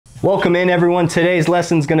Welcome in everyone. Today's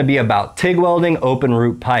lesson is going to be about TIG welding open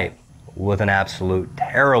root pipe with an absolute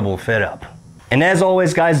terrible fit up. And as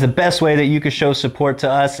always guys, the best way that you can show support to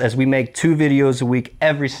us as we make 2 videos a week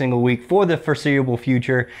every single week for the foreseeable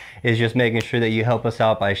future is just making sure that you help us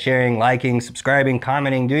out by sharing, liking, subscribing,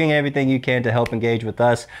 commenting, doing everything you can to help engage with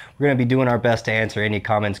us. We're going to be doing our best to answer any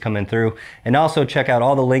comments coming through. And also check out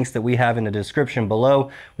all the links that we have in the description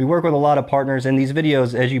below. We work with a lot of partners, and these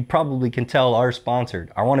videos, as you probably can tell, are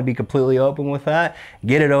sponsored. I want to be completely open with that.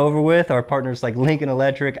 Get it over with. Our partners like Lincoln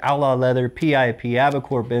Electric, Outlaw Leather, PIP,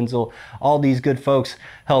 Abacore Benzil, all these good folks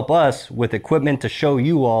help us with equipment to show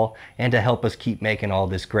you all and to help us keep making all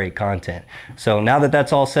this great content. So now that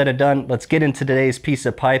that's all said and done, let's get into today's piece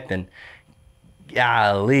of pipe, and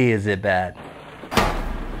golly, is it bad.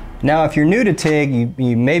 Now, if you're new to TIG,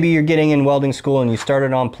 maybe you're getting in welding school and you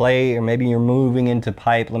started on plate, or maybe you're moving into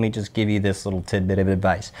pipe, let me just give you this little tidbit of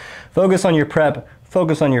advice. Focus on your prep,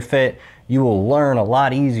 focus on your fit. You will learn a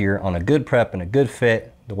lot easier on a good prep and a good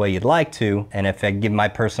fit the way you'd like to. And if I give my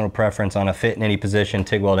personal preference on a fit in any position,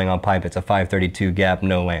 TIG welding on pipe, it's a 532 gap,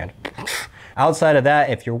 no land. Outside of that,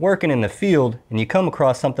 if you're working in the field and you come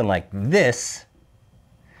across something like this,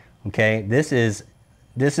 okay, this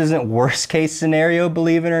isn't worst case scenario,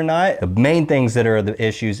 believe it or not. The main things that are the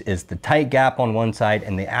issues is the tight gap on one side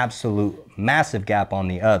and the absolute massive gap on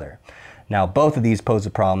the other. Now, both of these pose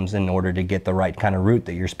problems in order to get the right kind of root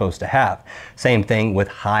that you're supposed to have. Same thing with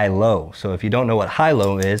high-low. So if you don't know what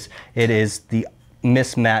high-low is, it is the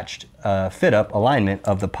mismatched fit-up alignment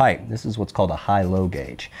of the pipe. This is what's called a high-low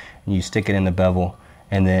gauge. And you stick it in the bevel,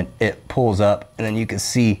 and then it pulls up, and then you can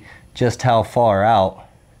see just how far out.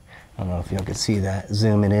 I don't know if y'all can see that,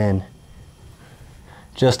 zoom it in.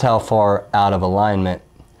 Just how far out of alignment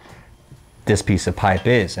this piece of pipe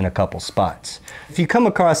is in a couple spots. If you come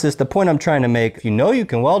across this, the point I'm trying to make, if you know you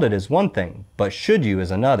can weld it is one thing, but should you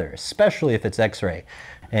is another, especially if it's X-ray.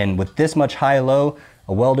 And with this much high-low,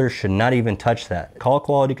 a welder should not even touch that. Call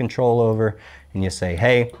quality control over and you say,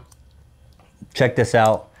 hey, check this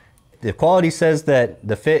out. If quality says that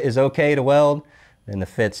the fit is okay to weld, then the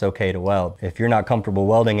fit's okay to weld. If you're not comfortable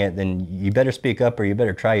welding it, then you better speak up or you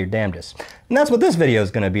better try your damnedest. And that's what this video is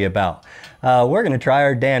going to be about. We're going to try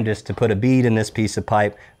our damnedest to put a bead in this piece of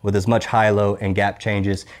pipe with as much high-low and gap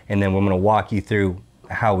changes, and then we're going to walk you through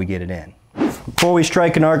how we get it in. Before we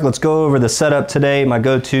strike an arc, let's go over the setup today. My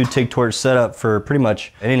go-to TIG torch setup for pretty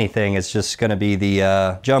much anything is just going to be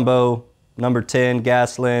the Jumbo number 10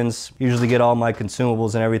 gas lens. Usually get all my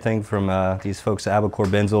consumables and everything from these folks at Abacore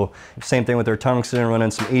Benzil. Same thing with their tungsten, running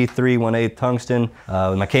some 83 1/8 tungsten.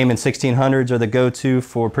 My Cayman 1600s are the go-to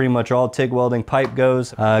for pretty much all TIG welding pipe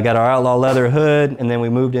goes. Got our Outlaw leather hood, and then we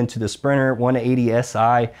moved into the Sprinter 180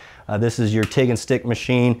 SI. This is your TIG and stick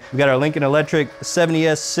machine. We got our Lincoln Electric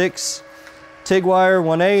 70S6 TIG wire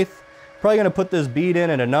 1/8. Probably gonna put this bead in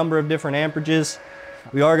at a number of different amperages.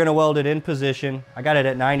 We are going to weld it in position. I got it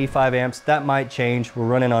at 95 amps. That might change. We're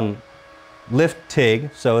running on lift TIG,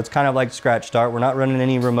 so it's kind of like scratch start. We're not running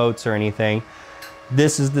any remotes or anything.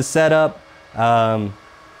 This is the setup.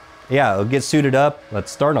 Yeah, it'll get suited up.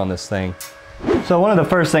 Let's start on this thing. So one of the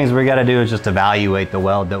first things we got to do is just evaluate the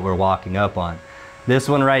weld that we're walking up on. This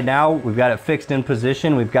one right now, we've got it fixed in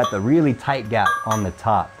position. We've got the really tight gap on the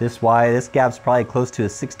top. This gap's probably close to a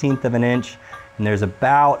 1/16 of an inch. And there's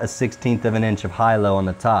about a 1/16 of an inch of high-low on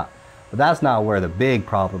the top. But that's not where the big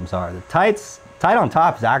problems are. The tight on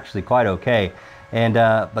top is actually quite okay. And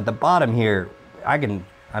but the bottom here, I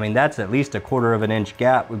mean, that's at least a 1/4 of an inch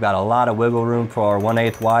gap. We've got a lot of wiggle room for our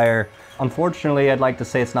 1/8 wire. Unfortunately, I'd like to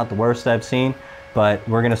say it's not the worst I've seen, but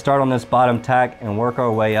we're gonna start on this bottom tack and work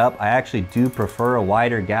our way up. I actually do prefer a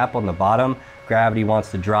wider gap on the bottom. Gravity wants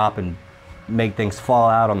to drop and make things fall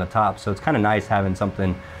out on the top. So it's kind of nice having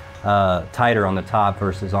something tighter on the top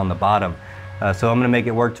versus on the bottom. So I'm going to make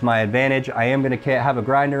it work to my advantage. I am going to have a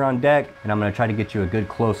grinder on deck, and I'm going to try to get you a good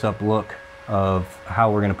close-up look of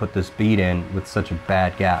how we're going to put this bead in with such a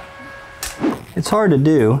bad gap. It's hard to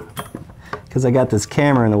do because I got this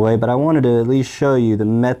camera in the way, but I wanted to at least show you the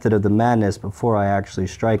method of the madness before I actually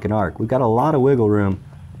strike an arc. We've got a lot of wiggle room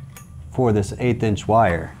for this 1/8 inch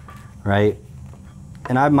wire, right?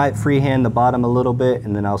 And I might freehand the bottom a little bit,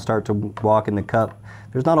 and then I'll start to walk in the cup.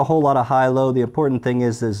 There's not a whole lot of high-low. The important thing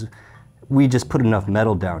is we just put enough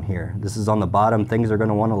metal down here. This is on the bottom. Things are going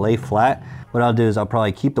to want to lay flat. What I'll do is I'll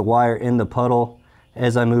probably keep the wire in the puddle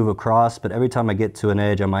as I move across, but every time I get to an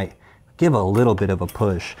edge, I might give a little bit of a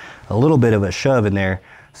push, a little bit of a shove in there,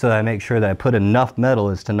 so that I make sure that I put enough metal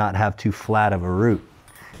as to not have too flat of a root.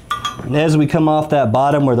 And as we come off that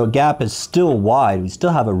bottom where the gap is still wide, we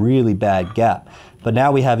still have a really bad gap. But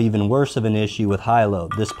now we have even worse of an issue with high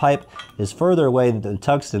load. This pipe is further away than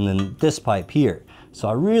tungsten than this pipe here. So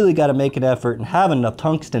I really got to make an effort and have enough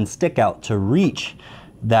tungsten stick out to reach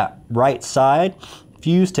that right side,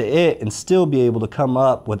 fuse to it, and still be able to come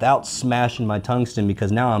up without smashing my tungsten,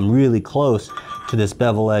 because now I'm really close to this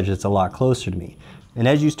bevel edge that's a lot closer to me. And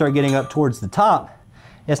as you start getting up towards the top,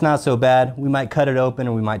 it's not so bad. We might cut it open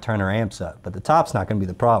and we might turn our amps up, but the top's not going to be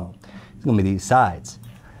the problem. It's going to be these sides.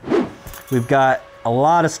 We've got a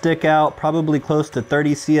lot of stick out, probably close to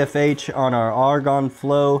 30 CFH on our argon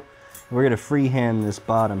flow. We're going to freehand this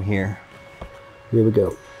bottom here. Here we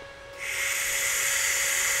go.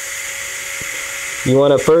 You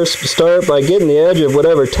want to first start by getting the edge of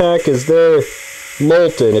whatever tack is there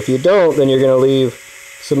molten. If you don't, then you're going to leave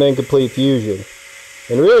some incomplete fusion.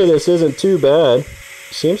 And really this isn't too bad.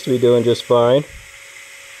 Seems to be doing just fine.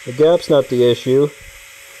 The gap's not the issue.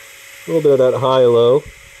 A little bit of that high-low.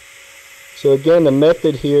 So again, the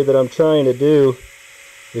method here that I'm trying to do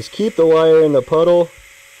is keep the wire in the puddle,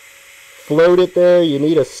 float it there. You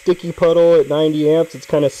need a sticky puddle at 90 amps. It's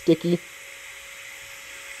kind of sticky.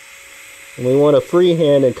 And we want to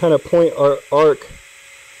freehand and kind of point our arc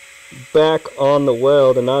back on the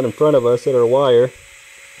weld and not in front of us at our wire.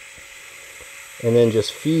 And then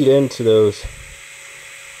just feed into those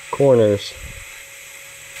corners.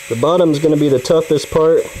 The bottom is going to be the toughest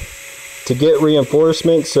part to get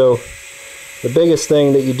reinforcement, so the biggest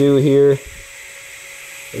thing that you do here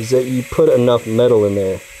is that you put enough metal in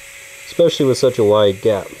there, especially with such a wide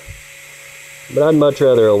gap. But I'd much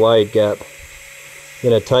rather a wide gap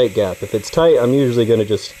than a tight gap. If it's tight, I'm usually going to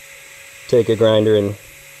just take a grinder and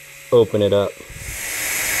open it up.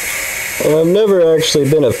 And I've never actually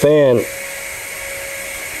been a fan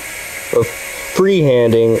of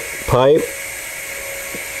freehanding pipe.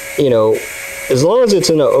 You know, as long as it's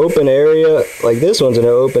in an open area, like this one's in an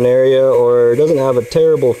open area, or doesn't have a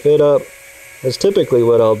terrible fit up, that's typically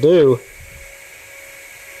what I'll do,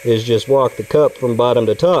 is just walk the cup from bottom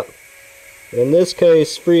to top. In this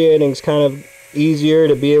case, freehanding is kind of easier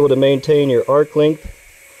to be able to maintain your arc length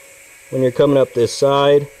when you're coming up this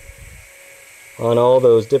side on all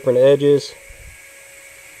those different edges.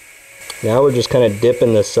 Now we're just kind of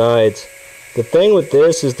dipping the sides. The thing with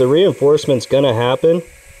this is the reinforcement's gonna happen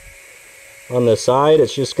on the side.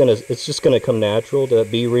 It's just gonna come natural to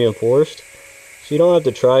be reinforced, so you don't have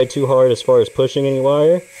to try too hard as far as pushing any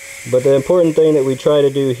wire. But the important thing that we try to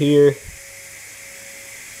do here,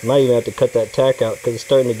 I might even have to cut that tack out because it's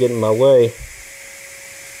starting to get in my way.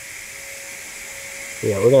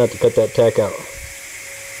 Yeah, we're gonna have to cut that tack out.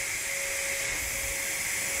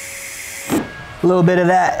 A little bit of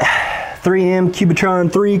that 3M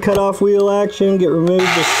Cubitron 3 cutoff wheel action. Get removed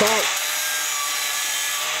this top.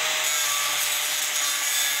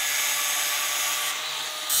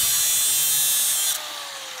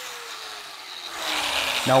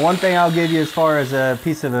 Now, one thing I'll give you as far as a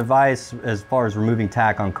piece of advice as far as removing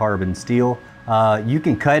tack on carbon steel, you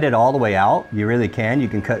can cut it all the way out. You really can. You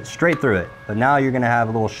can cut straight through it. But now you're going to have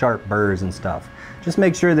little sharp burrs and stuff. Just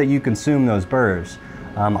make sure that you consume those burrs.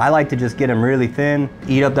 I like to just get them really thin,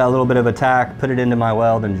 eat up that little bit of a tack, put it into my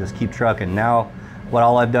weld, and just keep trucking. Now, what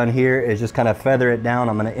all I've done here is just kind of feather it down.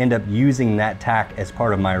 I'm going to end up using that tack as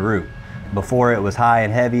part of my root. Before, it was high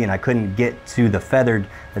and heavy, and I couldn't get to the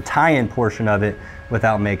tie-in portion of it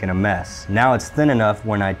without making a mess. Now it's thin enough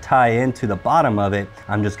when I tie into the bottom of it,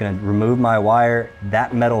 I'm just going to remove my wire.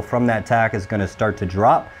 That metal from that tack is going to start to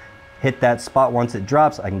drop. Hit that spot. Once it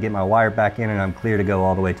drops, I can get my wire back in and I'm clear to go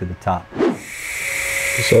all the way to the top.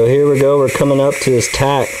 So here we go, we're coming up to this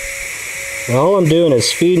tack. And all I'm doing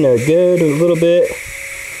is feeding it a little bit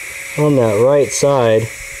on that right side,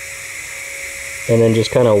 and then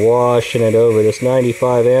just kind of washing it over. This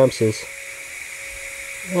 95 amps is,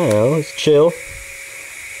 I don't know, it's chill.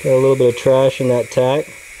 Got a little bit of trash in that tack.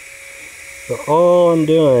 But all I'm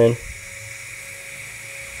doing is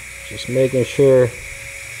just making sure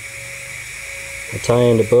I tie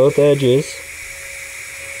into both edges.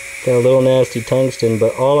 Got a little nasty tungsten,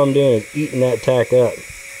 but all I'm doing is eating that tack up.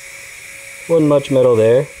 Wasn't much metal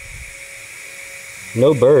there.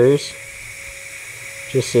 No burrs.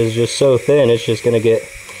 Just is just so thin, it's just going to get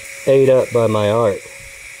ate up by my arc.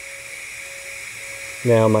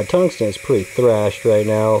 Now my tungsten is pretty thrashed right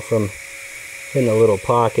now from hitting a little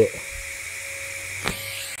pocket.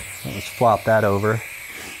 Let's flop that over.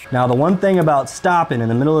 Now the one thing about stopping in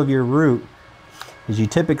the middle of your root is you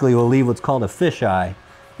typically will leave what's called a fisheye.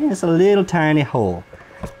 And it's a little tiny hole.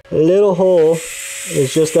 A little hole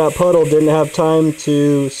is just that puddle didn't have time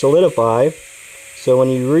to solidify. So when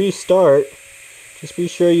you restart, just be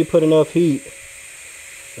sure you put enough heat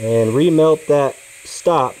and remelt that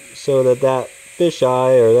stop so that that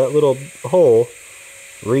fisheye or that little hole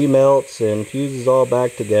remelts and fuses all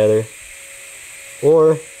back together,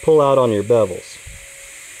 or pull out on your bevels.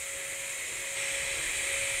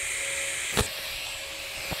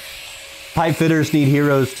 Pipe fitters need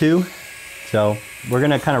heroes too, so we're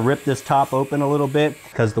gonna kind of rip this top open a little bit,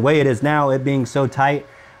 because the way it is now, it being so tight,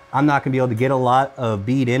 I'm not gonna be able to get a lot of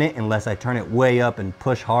bead in it unless I turn it way up and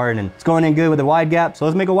push hard, and it's going in good with a wide gap, so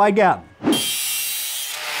let's make a wide gap.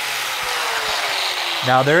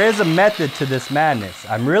 Now there is a method to this madness.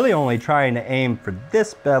 I'm really only trying to aim for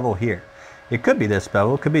this bevel here. It could be this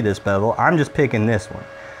bevel, it could be this bevel. I'm just picking this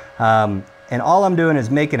one. And all I'm doing is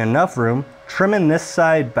making enough room, trimming this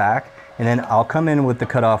side back, and then I'll come in with the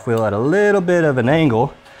cutoff wheel at a little bit of an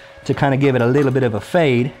angle to kind of give it a little bit of a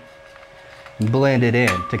fade and blend it in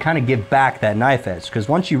to kind of give back that knife edge. Because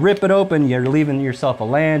once you rip it open, you're leaving yourself a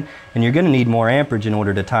land, and you're gonna need more amperage in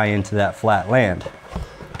order to tie into that flat land.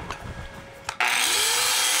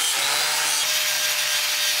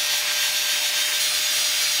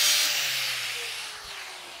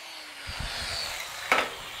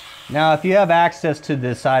 Now, if you have access to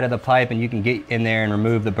this side of the pipe and you can get in there and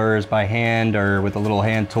remove the burrs by hand or with a little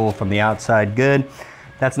hand tool from the outside, good.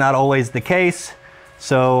 That's not always the case.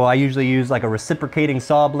 So I usually use like a reciprocating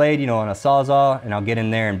saw blade, you know, on a Sawzall, and I'll get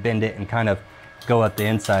in there and bend it and kind of go up the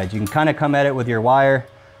inside. You can kind of come at it with your wire,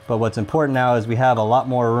 but what's important now is we have a lot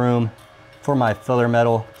more room for my filler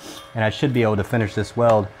metal, and I should be able to finish this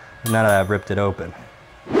weld now that I've ripped it open.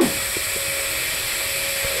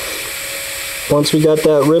 Once we got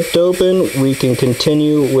that ripped open, we can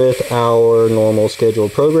continue with our normal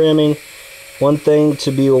scheduled programming. One thing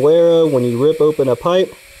to be aware of when you rip open a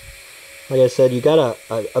pipe, like I said, you got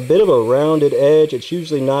a bit of a rounded edge. It's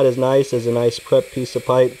usually not as nice as a nice prep piece of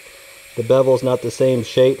pipe. The bevel's not the same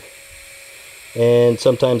shape, and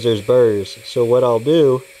sometimes there's burrs. So what I'll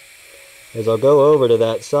do is I'll go over to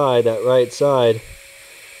that side, that right side,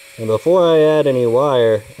 and before I add any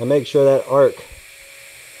wire, I make sure that arc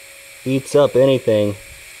eats up anything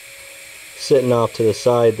sitting off to the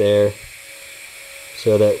side there,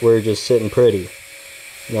 so that we're just sitting pretty.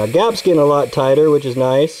 Now gap's getting a lot tighter, which is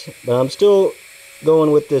nice, but I'm still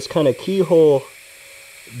going with this kind of keyhole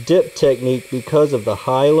dip technique because of the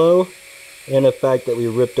high-low and the fact that we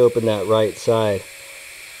ripped open that right side.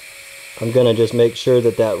 I'm gonna just make sure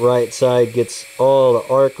that that right side gets all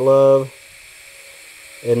the arc love,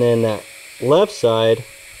 and then that left side,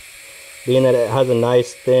 being that it has a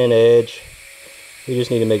nice thin edge, we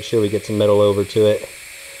just need to make sure we get some metal over to it.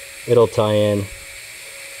 It'll tie in.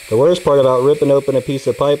 The worst part about ripping open a piece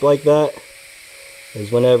of pipe like that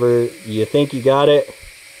is whenever you think you got it,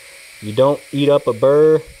 you don't eat up a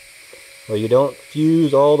burr, or you don't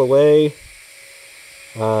fuse all the way,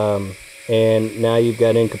 and now you've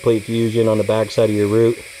got incomplete fusion on the back side of your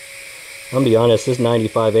root. I'm gonna be honest, this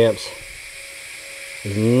 95 amps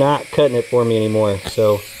is not cutting it for me anymore.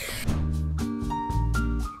 So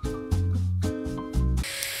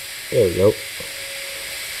there we go.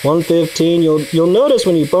 115. You'll notice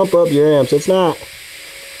when you bump up your amps, it's not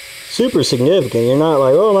super significant. You're not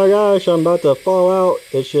like, oh my gosh, I'm about to fall out.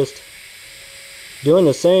 It's just doing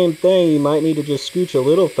the same thing. You might need to just scooch a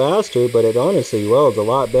little faster, but it honestly welds a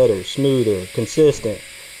lot better, smoother, consistent,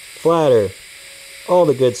 flatter. All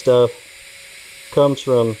the good stuff comes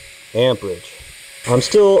from amperage. I'm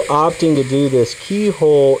still opting to do this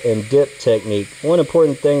keyhole and dip technique. One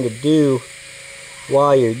important thing to do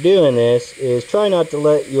while you're doing this is try not to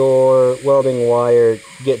let your welding wire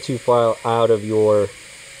get too far out of your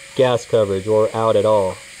gas coverage or out at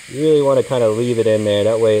all. You really want to kind of leave it in there,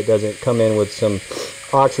 that way it doesn't come in with some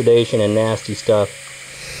oxidation and nasty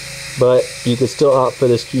stuff. But you can still opt for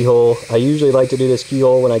this keyhole. I usually like to do this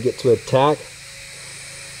keyhole when I get to a tack.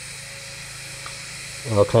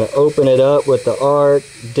 I'll kind of open it up with the arc,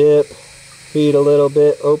 dip, feed a little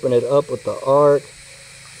bit, open it up with the arc.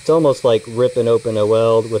 It's almost like ripping open a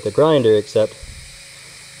weld with a grinder, except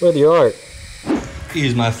with your arc.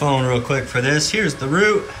 Use my phone real quick for this. Here's the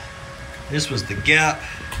root. This was the gap.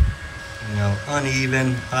 You know,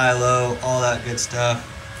 uneven, high, low, all that good stuff.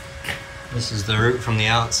 This is the root from the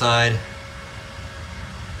outside.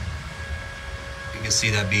 You can see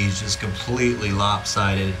that bead's just completely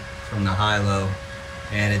lopsided from the high-low.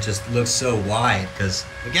 And it just looks so wide because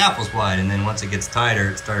the gap was wide, and then once it gets tighter,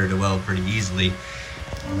 it started to weld pretty easily.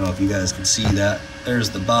 I don't know if you guys can see that. There's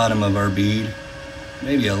the bottom of our bead.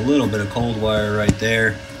 Maybe a little bit of cold wire right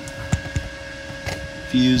there.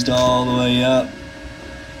 Fused all the way up.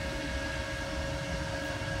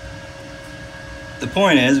 The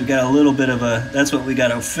point is, we got a little bit of a, that's what we got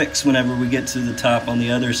to fix whenever we get to the top on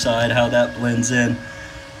the other side, how that blends in.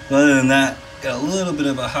 But other than that, Got a little bit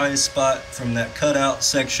of a high spot from that cutout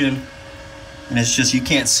section. And it's just, you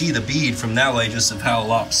can't see the bead from that way, just of how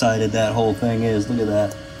lopsided that whole thing is. Look at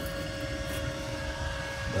that.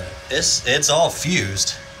 But it's all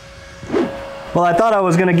fused. Well, I thought I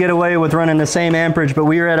was gonna get away with running the same amperage, but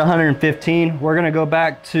we were at 115. We're gonna go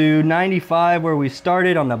back to 95 where we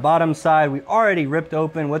started on the bottom side. We already ripped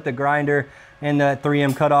open with the grinder and the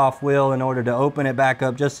 3M cutoff wheel in order to open it back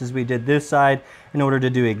up, just as we did this side, in order to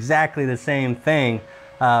do exactly the same thing,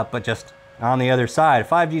 but just on the other side.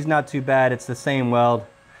 5G is not too bad. It's the same weld.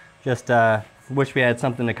 Just wish we had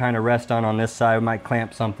something to kind of rest on this side. We might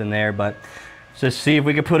clamp something there, but just see if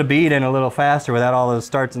we could put a bead in a little faster without all those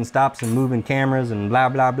starts and stops and moving cameras and blah,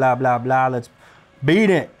 blah, blah, blah, blah. Let's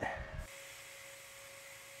beat it.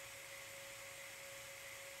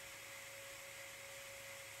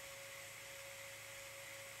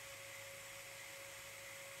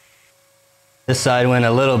 This side went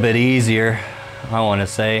a little bit easier, I want to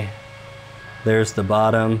say. There's the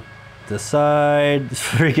bottom. The side, this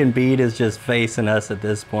freaking bead is just facing us at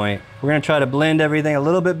this point. We're gonna try to blend everything a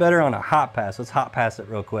little bit better on a hot pass. Let's hot pass it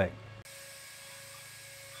real quick.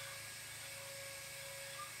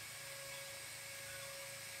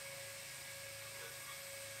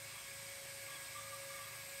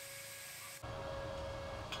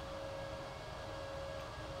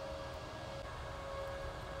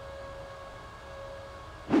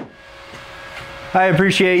 I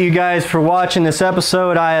appreciate you guys for watching this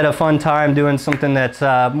episode. I had a fun time doing something that's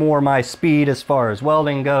more my speed as far as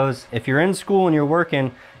welding goes. If you're in school and you're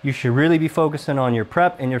working, you should really be focusing on your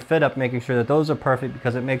prep and your fit up, making sure that those are perfect,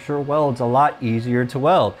 because it makes your welds a lot easier to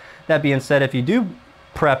weld. That being said, if you do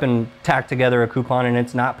prep and tack together a coupon and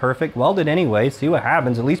it's not perfect, weld it anyway, see what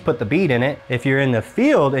happens, at least put the bead in it. If you're in the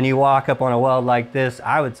field and you walk up on a weld like this,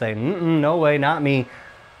 I would say, no way, not me.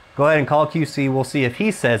 Go ahead and call QC, we'll see if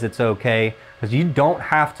he says it's okay, because you don't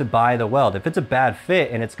have to buy the weld. If it's a bad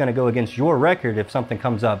fit and it's gonna go against your record, if something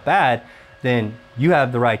comes up bad, then you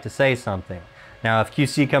have the right to say something. Now, if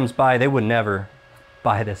QC comes by, they would never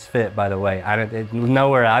buy this fit, by the way.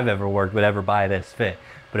 Nowhere I've ever worked would ever buy this fit.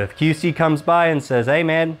 But if QC comes by and says, hey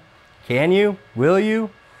man, can you, will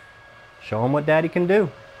you? Show them what daddy can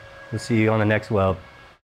do. We'll see you on the next weld.